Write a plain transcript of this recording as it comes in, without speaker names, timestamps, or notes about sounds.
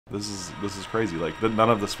This is crazy. Like none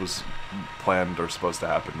of this was planned or supposed to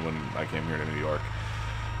happen when I came here to New York,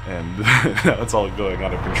 and now it's all going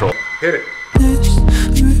out of control. Hit it.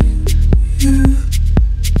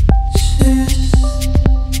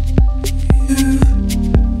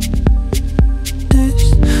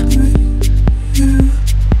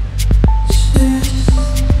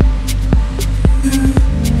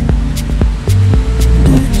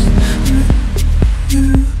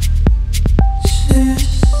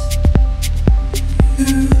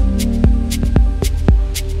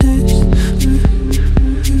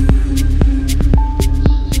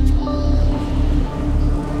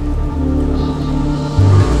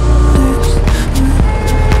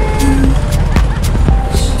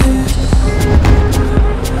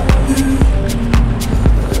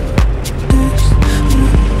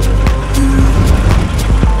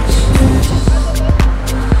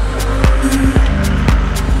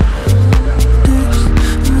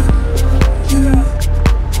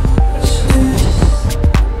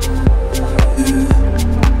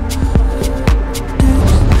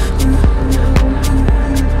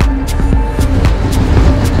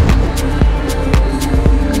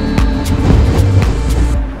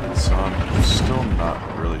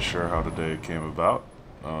 Came about.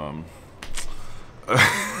 I'm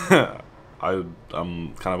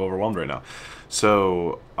kind of overwhelmed right now.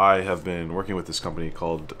 So I have been working with this company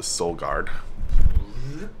called SolGuard.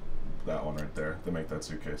 That one right there. They make that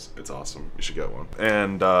suitcase. It's awesome. You should get one.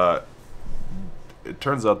 And it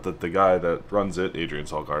turns out that the guy that runs it, Adrian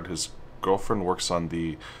SolGuard, his girlfriend works on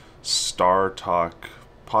the Star Talk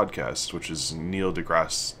podcast, which is Neil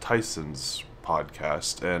deGrasse Tyson's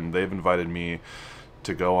podcast, and they've invited me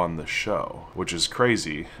to go on the show, which is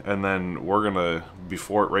crazy. And then we're gonna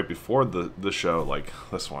right before the show, like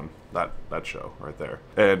this one, that show right there,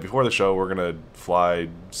 and before the show we're gonna fly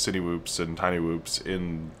city whoops and tiny whoops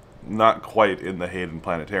in, not quite in the Hayden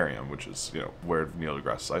Planetarium, which is, you know, where Neil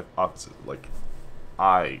deGrasse office is. Like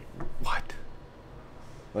I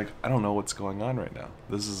don't know what's going on right now.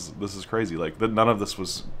 This is crazy. Like none of this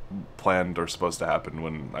was planned or supposed to happen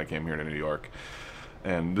when I came here to New York,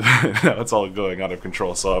 and now it's all going out of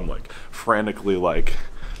control. So I'm like frantically like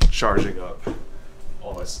charging up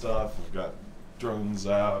all my stuff. I've got drones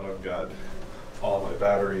out. I've got all my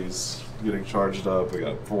batteries getting charged up. I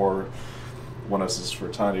got 4 1S's for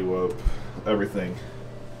tiny whoop, everything.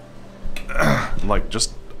 Like,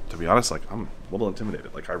 just to be honest, like I'm a little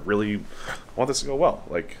intimidated. Like I really want this to go well.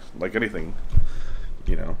 Like anything,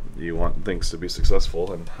 you know, you want things to be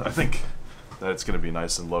successful, and I think that it's going to be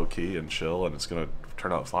nice and low key and chill, and it's going to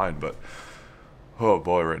turn out fine. But oh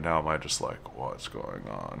boy, right now am I just like, what's going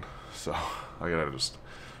on? So I gotta just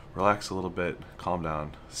relax a little bit, calm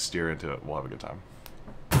down, steer into it. We'll have a good time.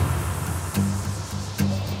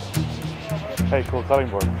 Hey, cool cutting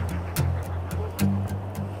board.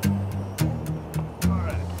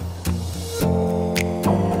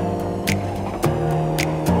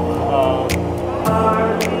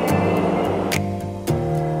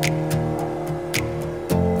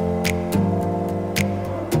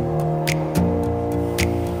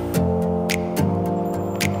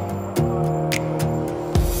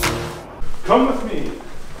 Come with me.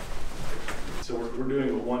 So we're doing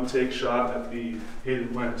a one-take shot at the Hayden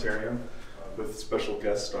Planetarium with special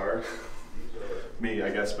guest star. Me, I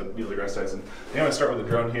guess, but Neil deGrasse Tyson. I'm going to start with the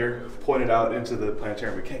drone here, point it out into the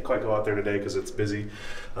planetarium. We can't quite go out there today because it's busy.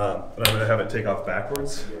 But I'm going to have it take off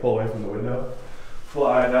backwards, pull away from the window,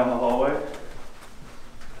 fly down the hallway.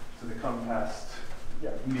 So they come past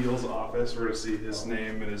Neil's office. We're going to see his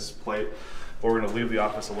name and his plate. But we're going to leave the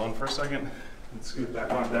office alone for a second and scoot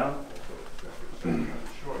back on down. We're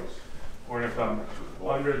going to come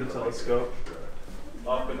under the telescope,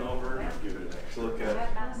 up and over to look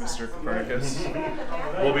at Mr. Copernicus.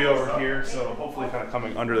 We'll be over here, so hopefully kind of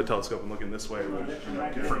coming under the telescope and looking this way.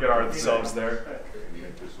 We forget ourselves there.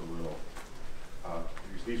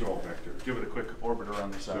 These are all vectors. Give it a quick orbit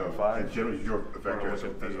around the side of 5. Generally, your vector has a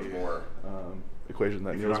more equation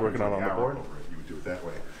that Neil's working on the board. You would do it that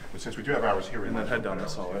way. But since we do have hours here, and then head down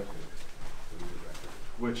this hallway,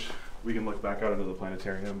 which we can look back out into the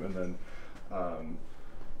planetarium, and then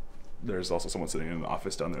there's also someone sitting in an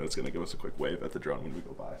office down there that's going to give us a quick wave at the drone when we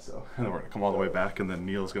go by. So, and then we're going to come all the way back, and then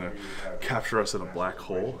Neil's going to capture us in a black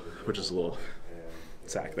hole, which is a little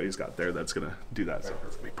sack that he's got there that's going to do that. So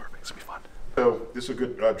it's going to be perfect. It's going to be fun. So this is a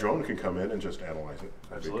good drone can come in and just analyze it.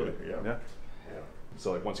 That'd Absolutely. Be good. Yeah.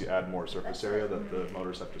 So like once you add more surface area that the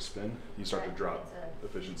motors have to spin, you start to drop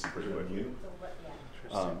efficiency pretty quickly.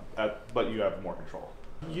 But you have more control.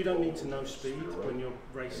 You don't need to know speed when you're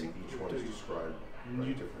racing. Each one is described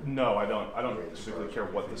No, I don't. I don't particularly care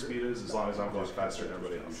what the speed is, as long as I'm going faster than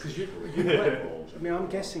everybody else. Because I mean, I'm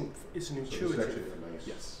guessing it's an intuitive.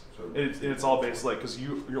 Yes. It's all based because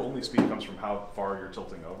your only speed comes from how far you're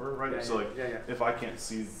tilting over, right? Yeah, so if I can't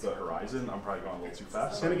see the horizon, I'm probably going a little too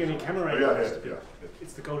fast. Then again, your camera angle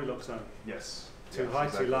it's the Goldilocks zone. Yes. Too high,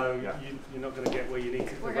 exactly. Too low. Yeah. You're not going to get where you need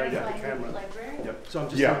to rate the camera. Yep. So I'm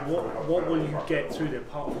just thinking, what will you get through there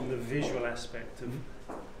apart from the visual aspect of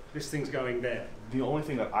this thing's going there? The only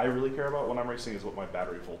thing that I really care about when I'm racing is what my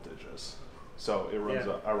battery voltage is. So it runs.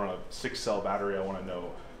 I run a 6-cell battery. I want to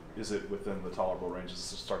know, is it within the tolerable range? Is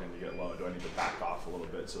it starting to get low? Do I need to back off a little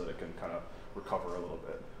bit so that it can kind of recover a little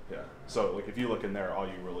bit? Yeah. So like if you look in there, all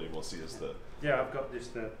you really will see is the. Yeah, I've got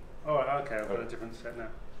just the. Oh, okay. I've got a different set now.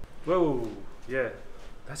 Whoa. Yeah.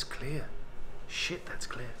 That's clear. Shit, that's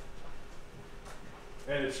clear.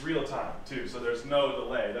 And it's real time too, so there's no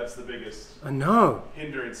delay. That's the biggest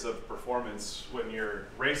hindrance of performance when you're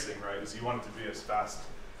racing, right? Is you want it to be as fast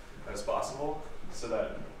as possible, so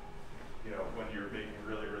that when you're making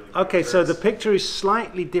really okay. So the picture is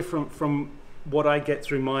slightly different from what I get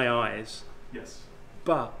through my eyes. Yes.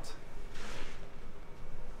 But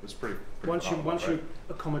it's pretty once you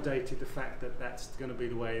accommodated the fact that that's going to be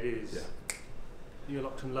the way it is, you're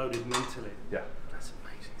locked and loaded mentally. Yeah. That's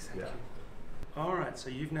amazing. Thank you. All right, so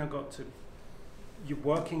you've now got to, you're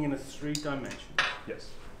working in a 3 dimensions. Yes.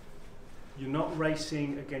 You're not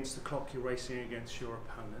racing against the clock, you're racing against your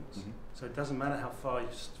opponents. So it doesn't matter how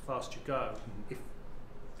fast you go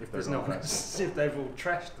if there's no one else, if they've all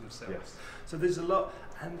trashed themselves. Yes. So there's a lot,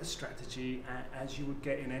 and the strategy, as you would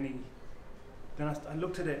get in any, then I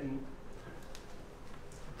looked at it and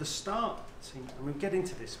the start seems, and we'll get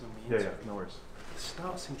into this when we interview. No worries. The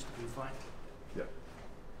start seems to be vital. Yeah.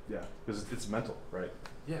 Yeah, because it's mental, right?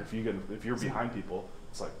 Yeah. If you're behind people,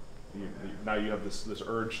 it's like now you have this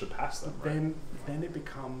urge to pass them. Right? Then it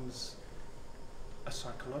becomes a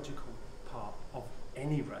psychological part of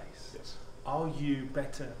any race. Yes. Are you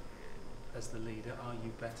better as the leader? Are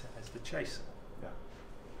you better as the chaser? Yeah.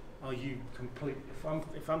 Are you complete?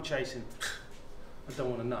 If I'm chasing, I don't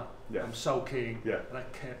want to know. Yeah. I'm sulking. Yeah. And I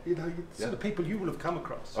can't. Sort of people you will have come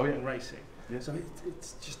across in racing. Yeah. So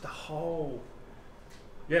it's just the whole.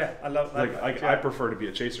 Yeah, I love that. I prefer to be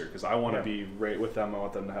a chaser because I want to be right with them. I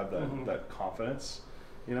want them to have that confidence,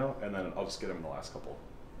 and then I'll just get them in the last couple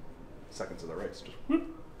seconds of the race. Just whoop.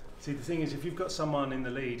 See, the thing is, if you've got someone in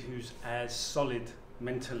the lead who's as solid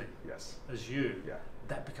mentally as you,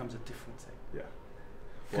 that becomes a different thing. Yeah.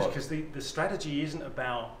 Because the strategy isn't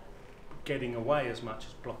about getting away as much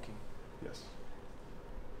as blocking. Yes.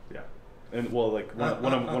 Yeah. And one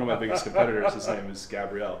of my biggest competitors, his name is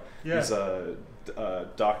Gabriel. Yeah. He's a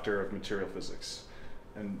doctor of material physics,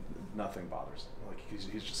 and nothing bothers him. Like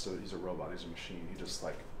he's a robot. He's a machine. He just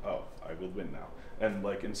I will win now.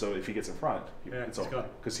 And so if he gets in front, it's over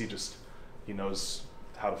because he knows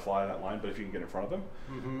how to fly that line. But if you can get in front of him,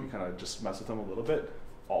 you kind of just mess with him a little bit.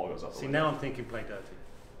 All goes up. See, now I'm thinking play dirty.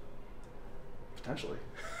 Potentially,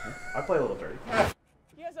 I play a little dirty.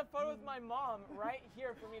 He has a photo with my mom right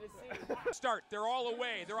here for me to see. Start. They're all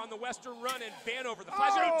away. They're on the Western Run and Vanover. The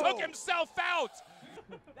Flasher who took himself out.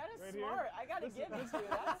 That is smart. I gotta give this to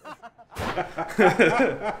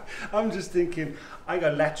you. I'm just thinking, I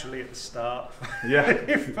go laterally at the start. Yeah.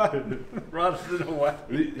 Rather than away.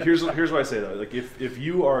 Here's what I say though. Like if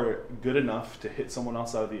you are good enough to hit someone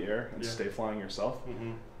else out of the air and stay flying yourself,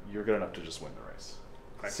 you're good enough to just win the race.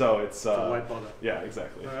 So it's why bother? Yeah,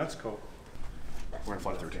 exactly. No, that's cool. We're gonna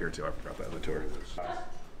fly through here too. I forgot that in the tour.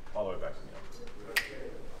 All the way back to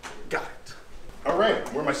the Got it. All right,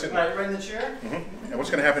 where am I sitting? Right in the chair. And what's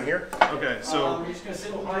going to happen here? Okay, so you're just going to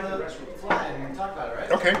sit behind the flag and talk about it,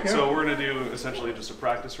 right? Okay. Yeah. So we're gonna do essentially just a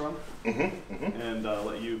practice run, and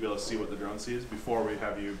let you be able to see what the drone sees before we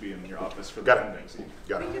have you be in your office for the landing scene.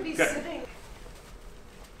 Got We it. could be sitting.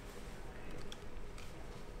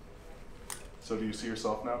 So do you see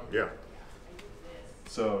yourself now? Yeah.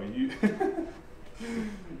 So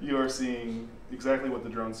you are seeing exactly what the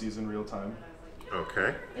drone sees in real time.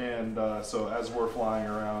 Okay. And so as we're flying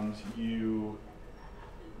around, you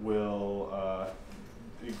will,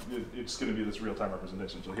 it's going to be this real-time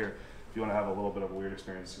representation. So here, if you want to have a little bit of a weird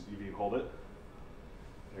experience, if you hold it,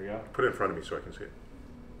 there you go. Put it in front of me so I can see it.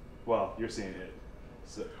 Well, you're seeing it.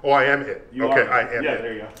 So Oh, I am it. you Okay, are, I am yeah, it.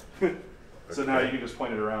 there you go. So now Okay. you can just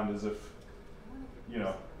point it around as if,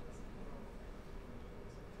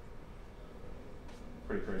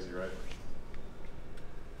 pretty crazy, right?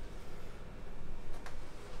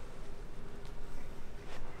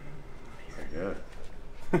 Yeah.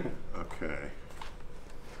 Okay.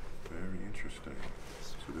 Very interesting.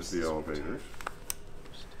 So this is the elevators.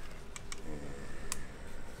 And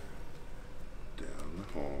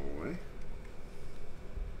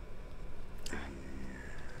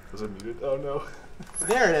Was it muted? Oh no.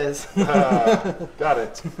 There it is. Got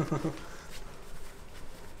it.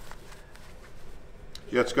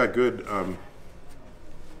 Yeah, it's got good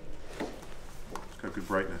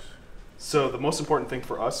brightness. So the most important thing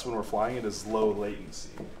for us when we're flying it is low latency,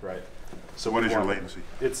 right? So What is your latency?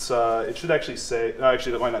 It's it should actually say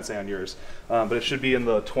actually it might not say on yours, but it should be in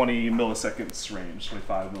the 20 milliseconds range,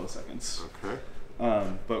 25 milliseconds. Okay.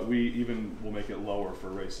 But we will make it lower for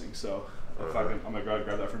racing. So if I can, I'm gonna grab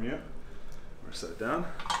that from you. Or set it down.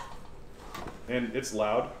 And it's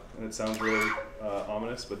loud and it sounds really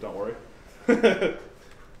ominous, but don't worry.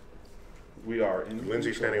 We are in.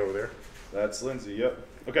 Lindsay standing over there. That's Lindsay. Yep.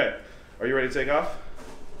 Okay. Are you ready to take off?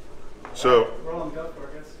 So. Roll and go for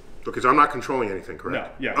it, guys. Okay, so I'm not controlling anything,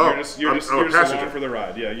 correct? No. Yeah. Oh, you're just I'm a passenger. along for the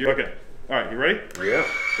ride. Yeah. You're okay. All right. You ready? Yeah.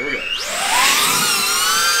 Here we go.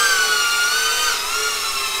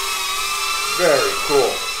 Very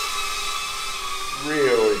cool.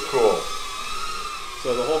 Really cool.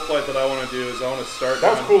 So the whole flight that I want to do is I want to start.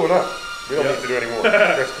 That was down, cool enough. We don't need to do any more.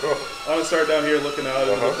 That's cool. I want to start down here looking out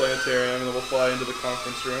into the planetarium, and then we'll fly into the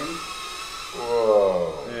conference room.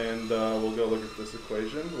 Whoa. And we'll go look at this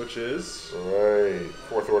equation, which is. Right.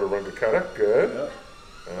 Fourth order Runge-Kutta. Good. Yep.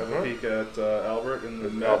 Have a peek at Albert in the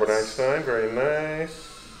Mets. Albert Einstein. Very nice.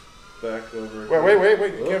 Back over.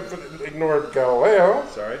 Wait. You can't ignore Galileo.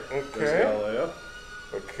 Sorry. Okay. There's Galileo.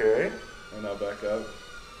 Okay. And now back up.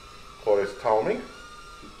 Claudius Ptolemy.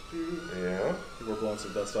 Yeah. We're blowing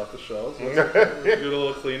some dust off the shells. We'll do a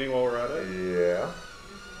little cleaning while we're at it. Yeah.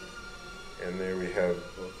 And there we have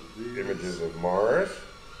Both of these. images of Mars.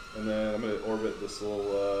 And then I'm going to orbit this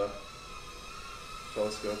little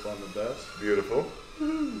telescope on the desk. Beautiful.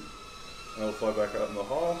 And we'll fly back out in the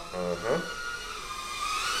hall. Uh-huh.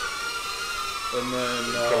 And then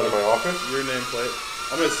Come to my office. your nameplate.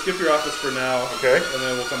 I'm going to skip your office for now. Okay. And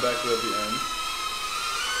then we'll come back to it at the end.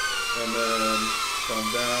 And then come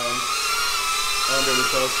down under the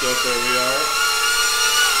telescope. There we are.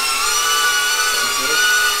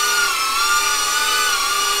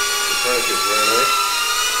 Copernicus, very nice.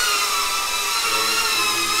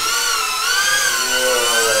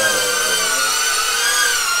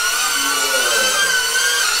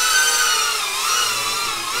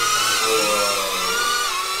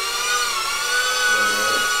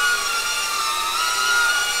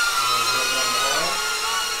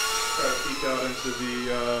 Out into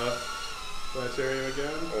the planetarium again.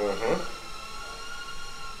 Uh-huh.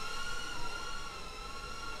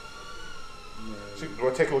 See, do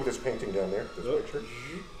I take a look at this painting down there, this picture?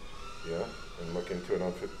 Yeah, and look into it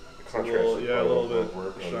on the contrast. A little bit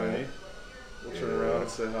work on shiny. that. We'll turn around and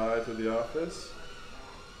say hi to the office.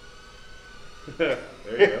 There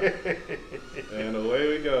you go. And away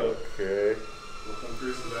we go. Okay. We'll come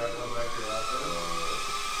through some back, come back to your office.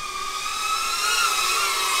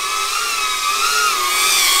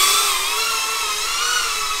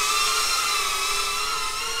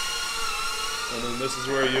 And then this is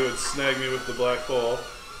where you would snag me with the black hole.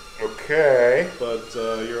 Okay. But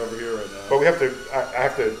you're over here right now. But we have to, I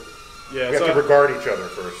have to, yeah, we have to regard each other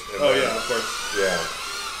first. Oh yeah, of course. Yeah.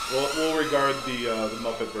 We'll regard the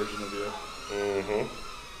Muppet version of you. Mm-hmm.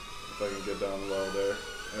 If I can get down low there.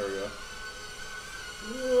 There we go.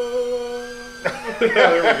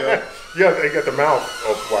 There we go. Yeah, they got the mouth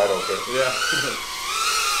wide open. Yeah.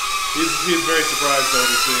 he's very surprised by what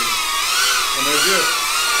he's seeing. And there's you.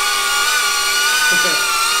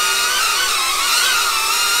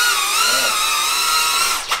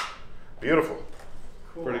 Beautiful.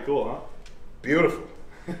 Cool. Pretty cool, huh? Beautiful.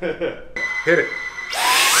 Hit it.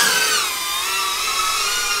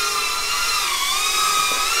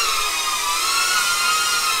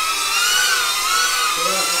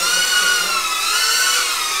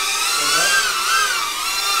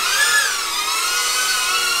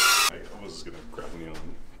 I was just gonna grab me and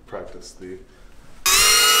practice the.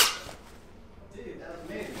 Dude, that was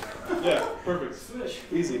amazing. Yeah, perfect. Swish.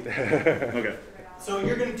 Easy. Okay. So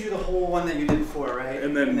you're gonna do the whole one that you did before, right?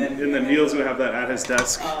 And then Neil's gonna have that at his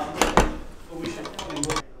desk. We should.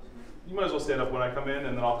 You might as well stand up when I come in,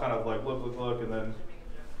 and then I'll kind of like look, and then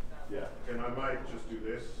yeah. And I might just do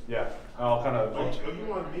this. Yeah. I'll kind of. Oh, you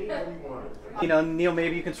want me? What do you want? You know, Neil,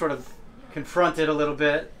 maybe you can sort of confront it a little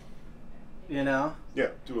bit. You know, Yeah,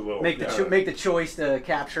 do a little. make the choice to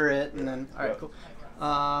capture it, and then all right, Yeah. cool.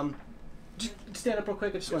 Just stand up real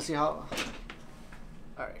quick. I just want to see how.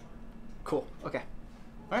 All right, cool. Okay.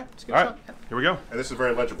 All right, let's give it a shot. Yeah. Here we go. And this is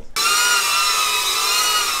very legible.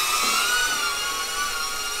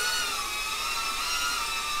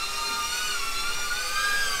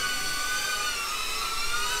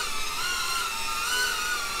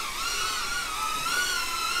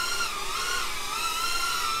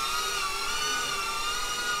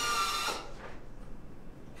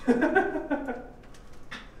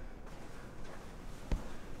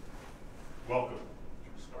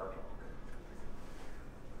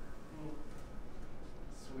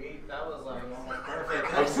 That was like almost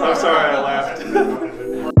perfect. I'm sorry I laughed.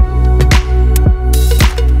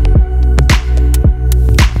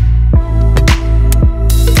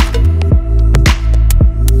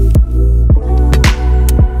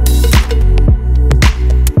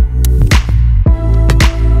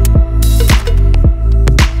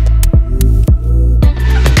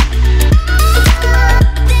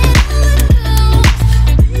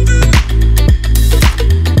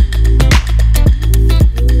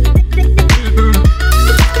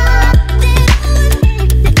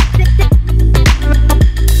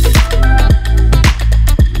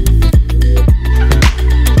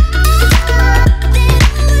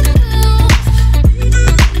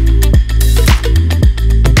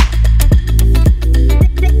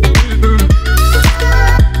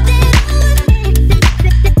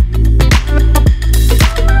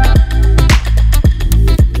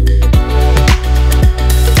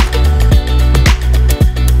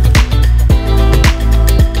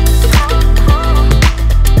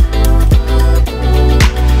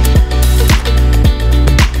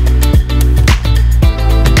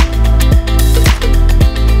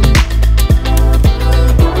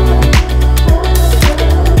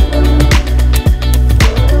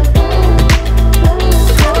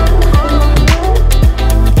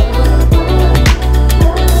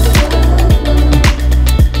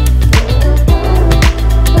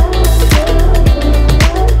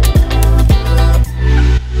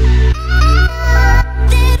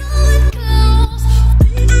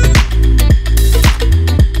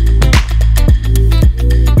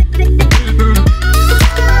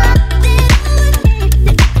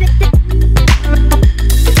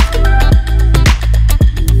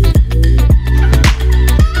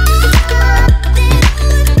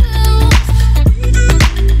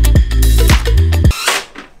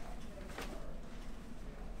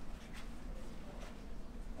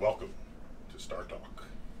 Welcome to Star Talk.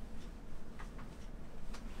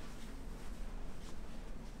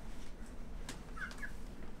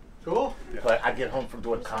 Cool. But I get home from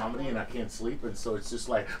doing comedy and I can't sleep, and so it's just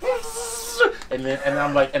like, and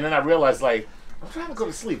then I realize like, I'm trying to go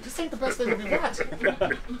to sleep. This ain't the best thing to be watching.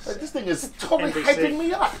 Like, this thing is totally hyping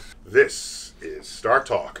me up. This is Star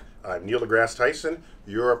Talk. I'm Neil deGrasse Tyson,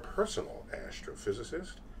 your personal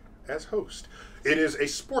astrophysicist, as host. It is a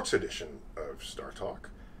sports edition of Star Talk,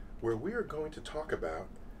 where we are going to talk about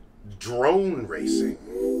drone racing.